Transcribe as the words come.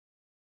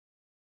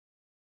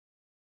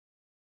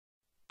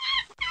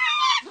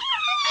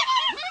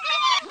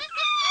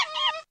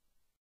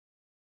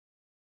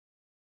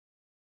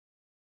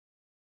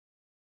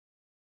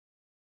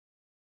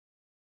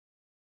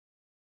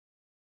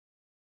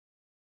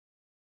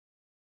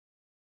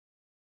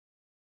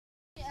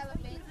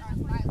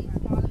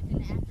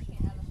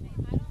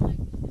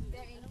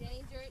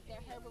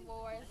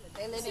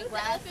They live in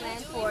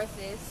grassland forests.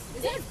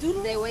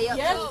 They weigh up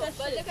to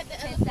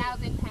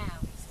 10,000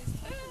 pounds.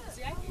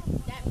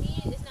 That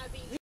means it's not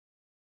being.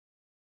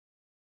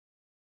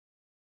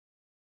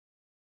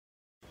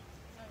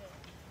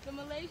 The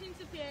Malaysian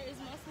tapir is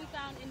mostly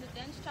found in the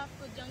dense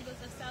tropical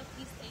jungles of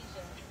Southeast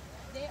Asia.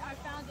 They are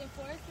found in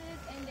forests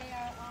and they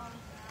are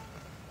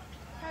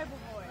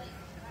herbivores.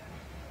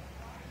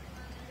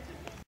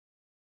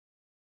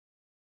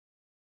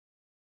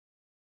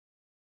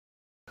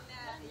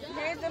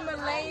 Here's the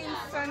Malayan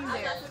sun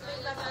bear.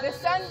 The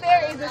sun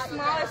bear is the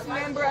smallest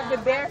member of the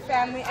bear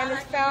family and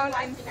is found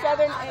in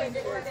southern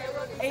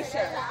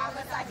Asia.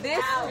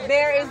 This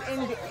bear is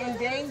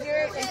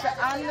endangered. It's an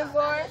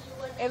omnivore.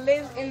 It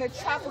lives in the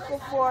tropical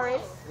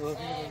forest.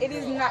 It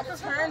is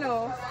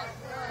nocturnal.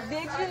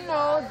 Did you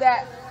know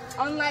that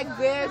unlike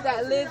bears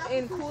that live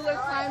in cooler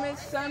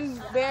climates,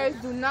 some bears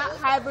do not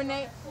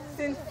hibernate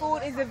since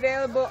food is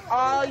available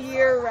all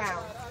year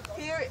round?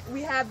 Here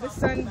we have the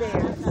sun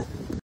bears.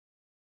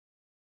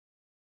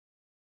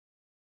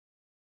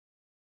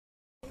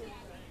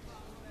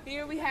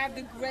 Here we have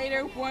the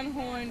greater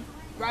one-horned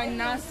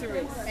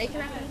rhinoceros.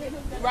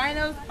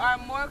 Rhinos are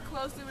more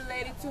closely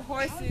related to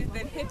horses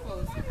than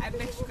hippos. I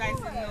bet you guys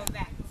didn't know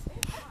that.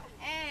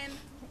 And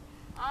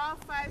all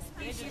 5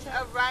 species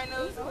of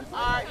rhinos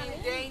are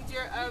in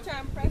danger of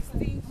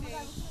extinction,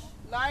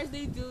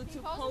 largely due to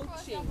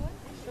poaching.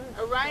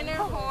 A rhino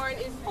horn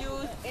is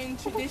used in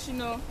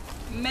traditional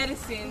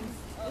medicines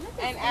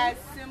and as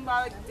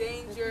symbolic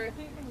danger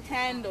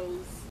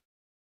handles.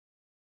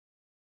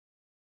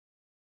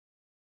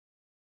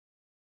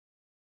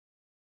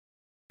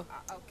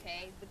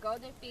 Okay, the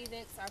golden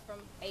phoenix are from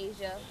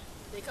Asia.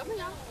 They're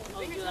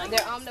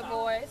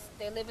omnivores.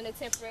 They live in the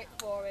temperate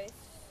forest.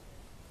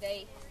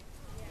 They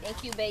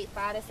incubate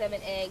 5 to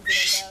 7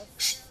 eggs in a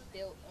nest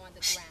built on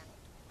the ground.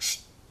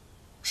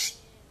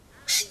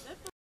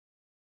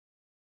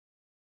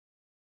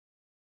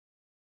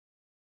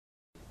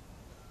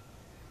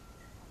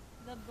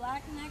 The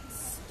black-necked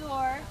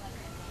stork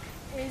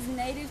is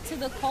native to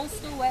the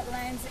coastal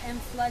wetlands and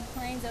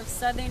floodplains of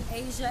southern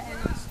Asia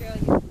and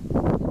Australia.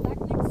 The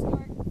black-necked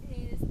stork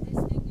is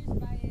distinguished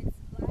by its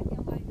black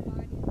and white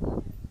body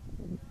color.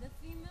 The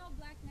female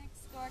black-necked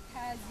stork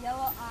has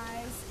yellow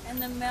eyes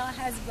and the male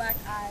has black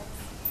eyes.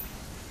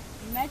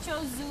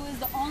 Metro Zoo is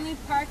the only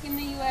park in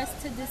the U.S.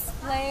 to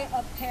display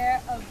a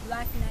pair of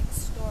black-necked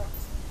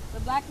storks. The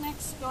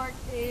black-necked stork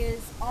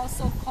is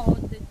also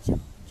called the jabiru.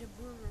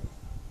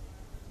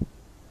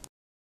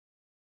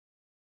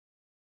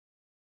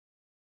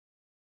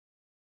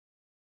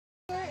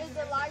 Is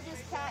the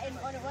largest cat and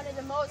one of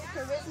the most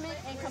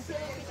charismatic and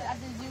compelling features of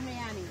the zoo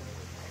Miami.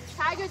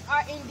 Tigers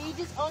are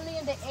indigenous only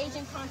in the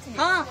Asian continent.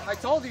 Huh? I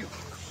told you.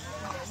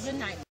 Good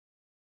night.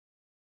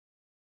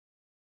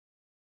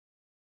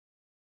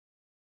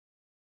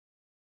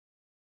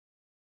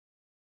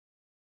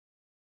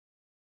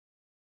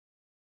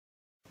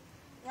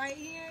 Right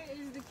here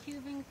is the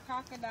Cuban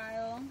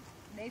crocodile.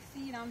 They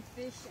feed on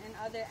fish and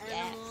other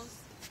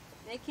animals.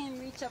 They can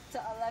reach up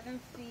to 11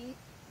 feet.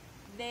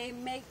 They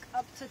make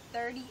up to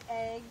 30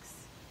 eggs.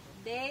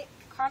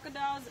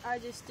 Crocodiles are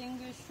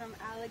distinguished from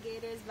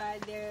alligators by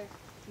their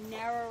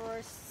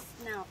narrower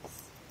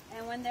snouts.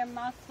 And when their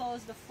mouth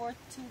closed, the 4th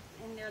tooth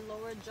in their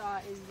lower jaw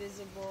is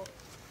visible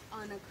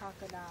on a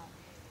crocodile.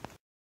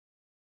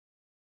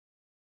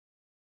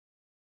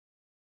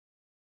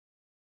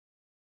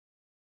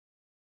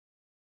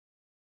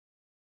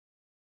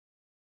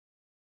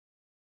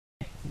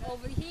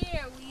 Over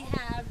here we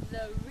have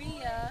the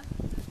rhea.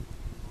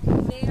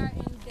 They are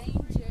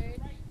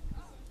endangered.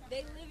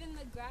 They live in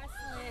the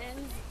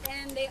grasslands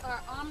and they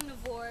are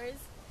omnivores.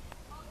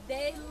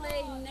 They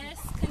lay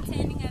nests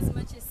containing as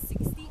much as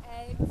 60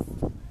 eggs.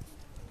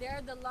 They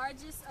are the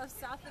largest of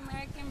South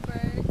American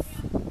birds.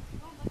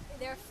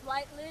 They're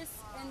flightless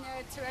and they're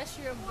a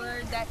terrestrial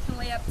bird that can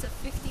weigh up to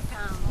 50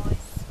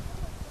 pounds.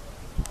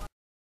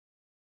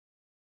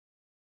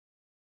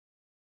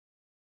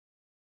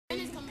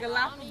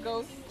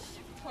 Galapagos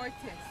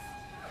tortoise.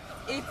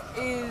 It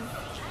is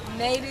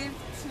native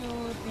to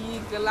the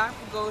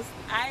Galapagos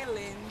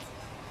Islands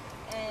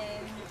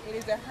and it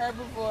is a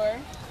herbivore.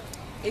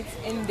 It's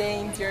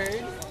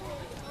endangered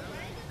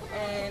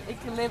and it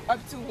can live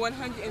up to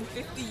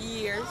 150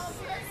 years.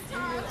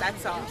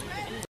 That's all.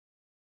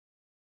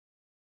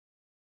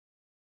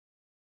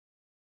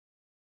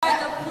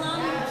 The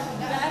plum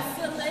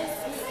basilisk.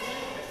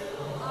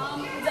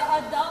 The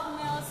adult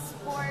males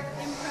sport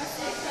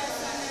impressive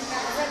tests on their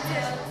backs and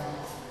tails.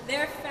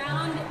 They're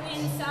found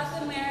in South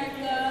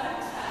America.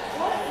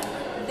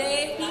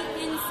 They eat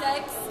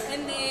insects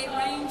and they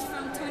range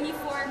from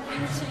 24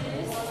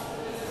 inches.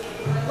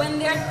 When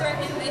they're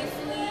threatened, they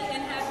flee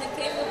and have the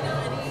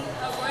capability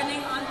of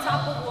running on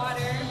top of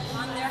water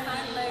on their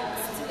hind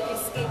legs to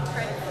escape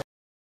predators.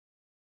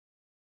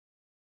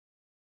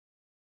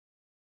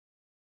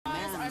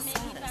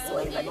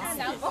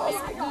 South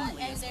America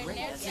and they're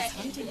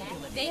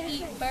native. They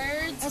eat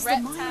birds,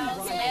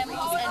 reptiles,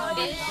 mammals, and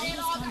fish,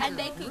 and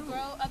they could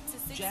grow up to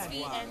 6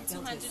 feet and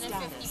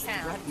 250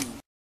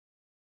 pounds.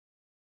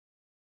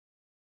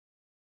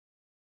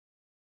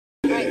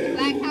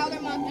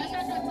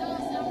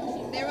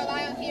 They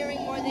rely on hearing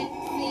more than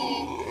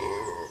seeing.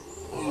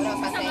 What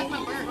else I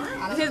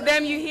say? This is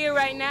them you hear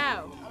right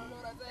now.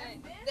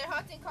 Their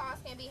hunting calls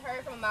can be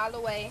heard from a mile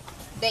away.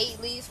 They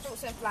eat leaves,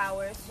 fruits, and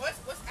flowers.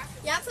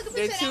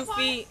 They're 2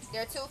 feet.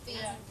 They're 2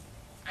 feet.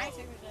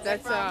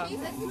 That's all.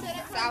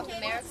 South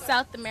America.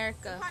 South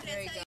America.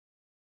 There you go.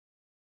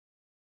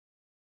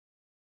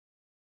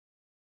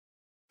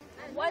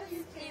 What's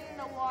in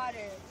the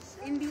water?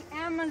 In the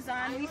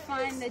Amazon, we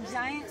find the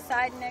giant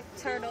side-necked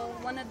turtle,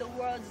 one of the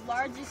world's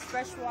largest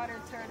freshwater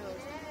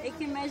turtles. It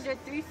can measure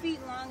 3 feet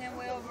long and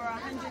weigh over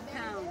 100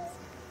 pounds.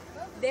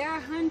 They are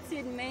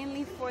hunted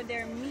mainly for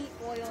their meat,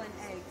 oil, and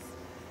eggs.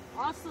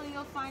 Also,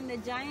 you'll find the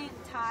giant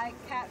Thai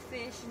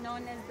catfish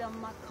known as the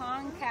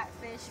Mekong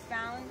catfish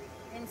found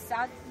in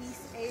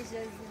Southeast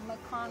Asia's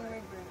Mekong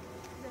River.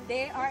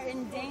 They are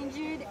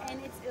endangered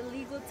and it's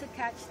illegal to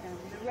catch them.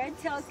 The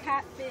red-tailed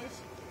catfish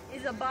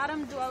is a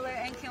bottom dweller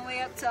and can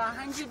weigh up to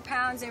 100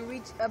 pounds and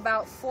reach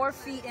about 4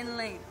 feet in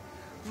length.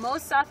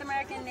 Most South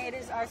American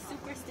natives are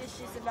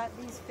superstitious about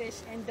these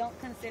fish and don't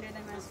consider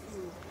them as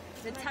food.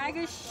 The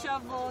tiger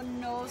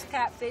shovel-nosed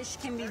catfish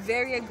can be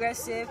very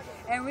aggressive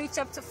and reach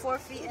up to 4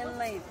 feet in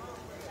length.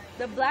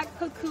 The black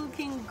cuckoo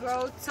can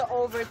grow to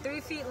over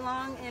 3 feet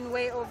long and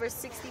weigh over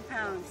 60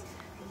 pounds.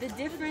 The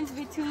difference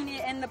between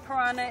it and the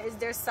piranha is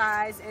their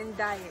size and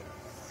diet.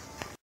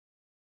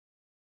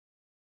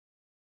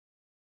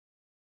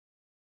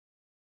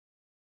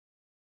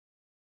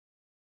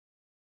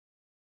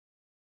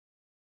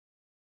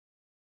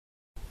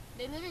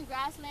 They live in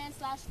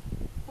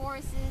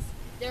grassland/forests.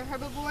 They're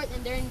herbivores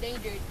and they're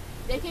endangered.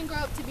 They can grow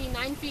up to be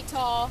 9 feet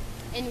tall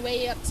and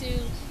weigh up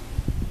to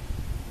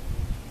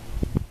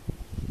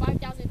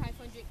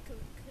 5,500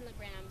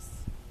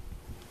 kilograms.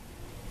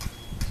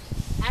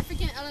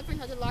 African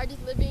elephants are the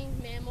largest living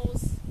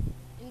mammals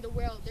in the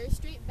world. Their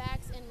straight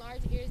backs and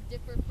large ears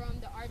differ from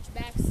the arched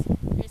backs.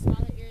 Their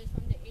smaller ears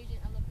from the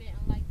Asian elephant,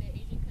 unlike the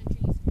Asian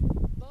countries.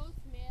 Both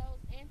males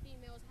and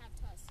females have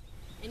tusks.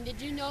 And did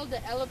you know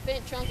the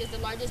elephant trunk is the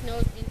largest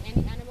nose in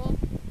any animal?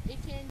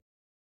 It can.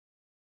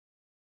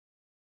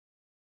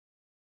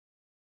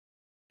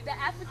 The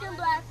African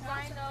black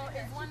rhino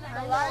is one of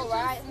the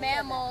largest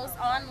mammals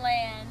on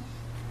land.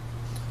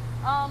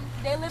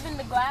 They live in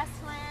the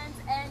grasslands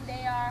and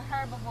they are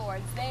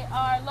herbivores. They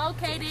are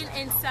located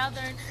in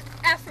southern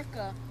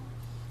Africa.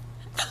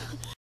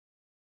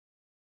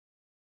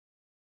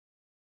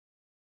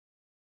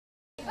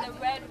 The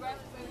red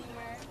ruffed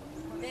lemur.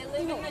 They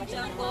live in the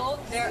jungle.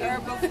 They're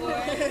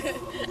herbivores.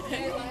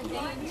 They're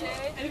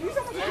endangered. They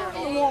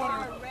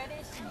are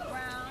reddish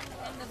brown,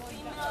 and the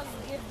females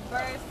give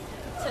birth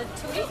to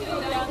 2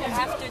 young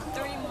after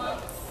 3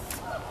 months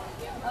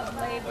of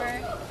labor.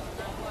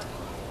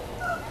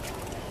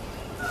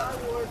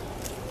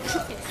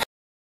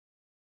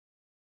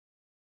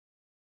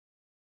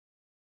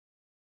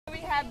 We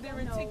have the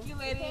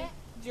reticulated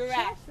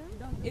giraffe.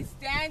 It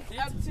stands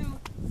up to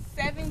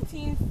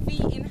 17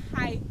 feet in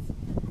height.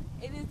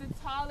 It is the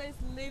tallest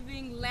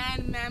living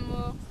land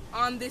mammal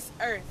on this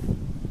earth.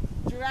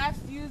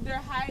 Giraffes use their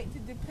height to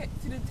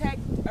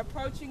detect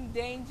approaching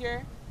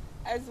danger,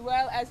 as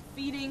well as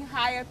feeding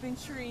high up in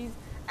trees,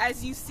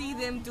 as you see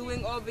them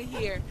doing over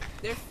here.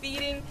 They're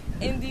feeding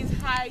in these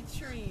high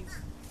trees.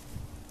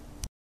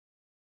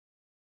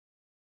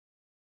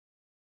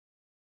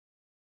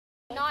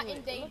 Not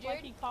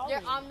endangered,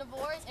 they're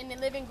omnivores and they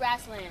live in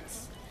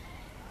grasslands.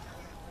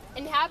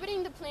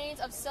 Inhabiting the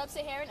plains of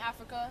sub-Saharan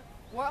Africa,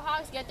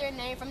 warthogs get their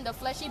name from the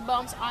fleshy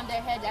bumps on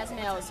their heads as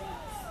males.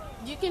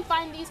 You can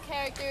find these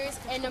characters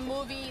in the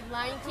movie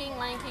Lion King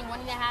 1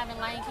 and a half, and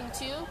Lion King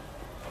 2.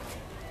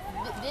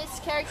 This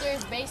character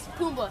is based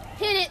Pumbaa.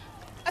 Hit it!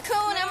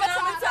 Hakuna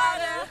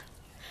Matata.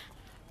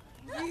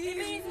 It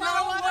means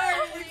no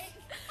words.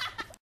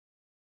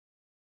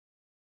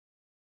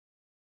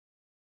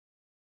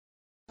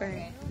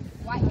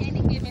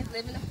 White-handed gibbons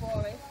live in the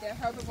forest. They're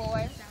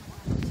herbivores.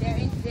 They're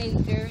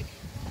endangered.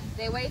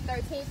 They weigh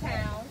 13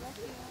 pounds.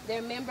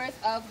 They're members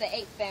of the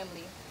ape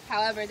family.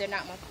 However, they're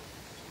not monkeys.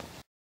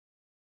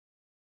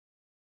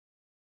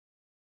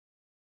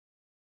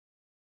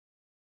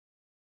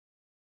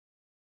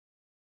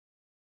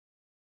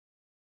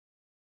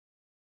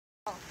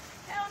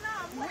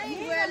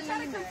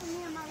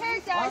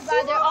 Characterized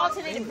by their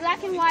alternating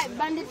black and white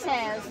banded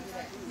tails.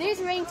 These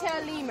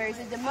ring-tailed lemurs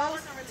is the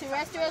most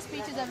terrestrial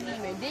species of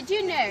lemur. Did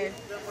you know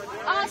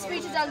all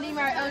species of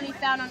lemur are only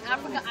found on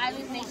Africa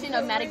Islands nation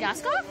of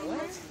Madagascar?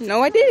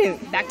 No, I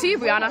didn't. Back to you,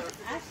 Brianna.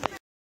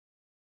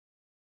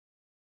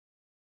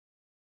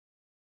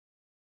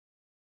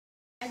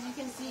 As you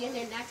can see in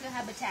their natural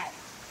habitat.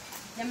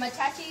 The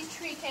Matachi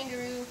tree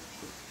kangaroo,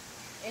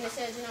 and it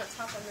says do not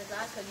talk on the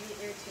glass because you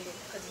get irritated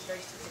because it's very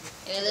sensitive.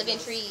 And they live in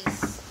trees.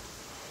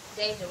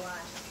 Danger, why?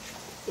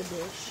 The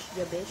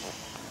bish.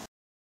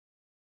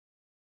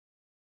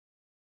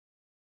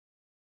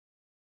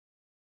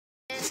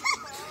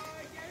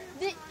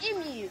 The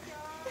emu.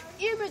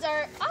 emus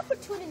are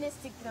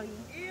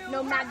opportunistically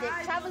nomadic,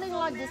 traveling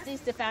long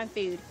distance to find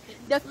food.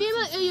 The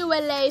female emu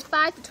will lay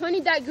 5 to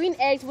 20 dark green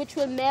eggs, which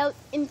will male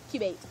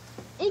incubate.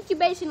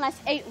 Incubation lasts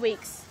 8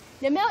 weeks.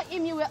 The male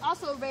emu will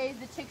also raise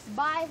the chicks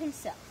by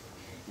himself.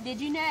 Did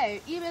you know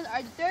emus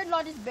are the third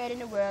largest bird in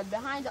the world,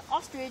 behind the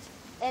ostrich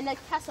and the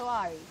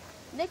cassowary?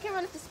 They can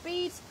run at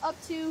speeds up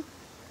to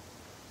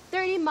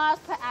 30 miles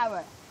per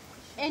hour.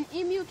 An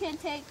emu can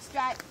take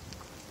strides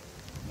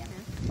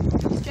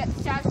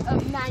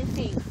of 9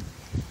 feet.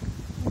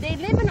 They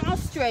live in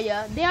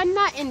Australia. They are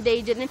not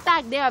endangered. In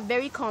fact, they are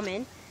very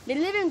common. They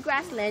live in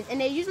grasslands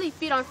and they usually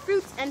feed on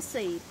fruits and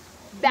seeds.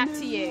 Back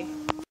to you.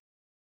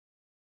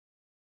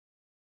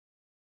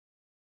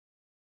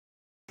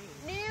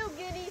 New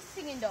Guinea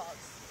singing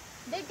dogs.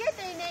 They get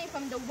their name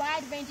from the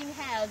wide-ranging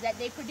howls that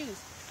they produce.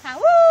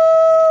 Howl!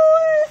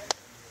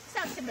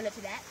 Sounds similar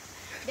to that.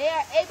 They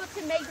are able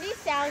to make these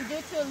sounds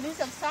due to a loose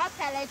of soft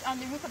cartilage on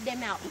the roof of their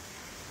mouth.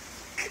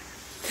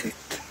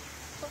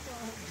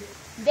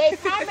 They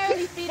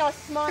primarily feed on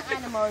small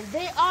animals.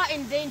 They are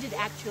endangered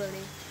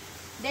actually.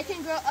 They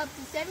can grow up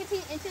to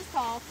 17 inches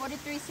tall,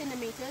 43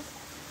 centimeters.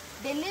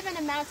 They live in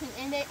the mountains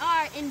and they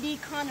are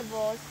indeed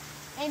carnivores.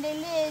 And they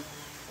live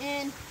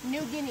in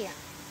New Guinea.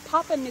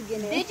 Papua New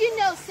Guinea. Did you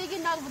know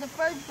singing dogs were the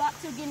first brought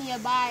to Guinea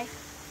by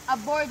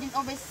Aborigines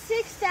over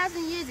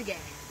 6,000 years ago?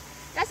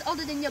 That's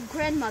older than your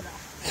grandmother.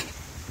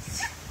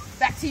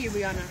 Back to you,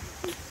 Brianna.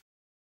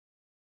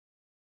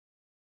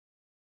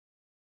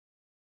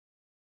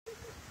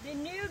 The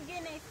New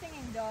Guinea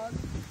singing dogs,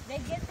 they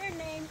get their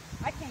name.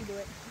 I can't do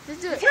it.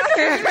 Just do it.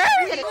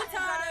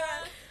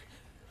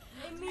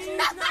 It means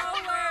no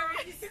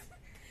worries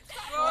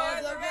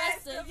for the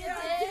rest of your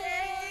day.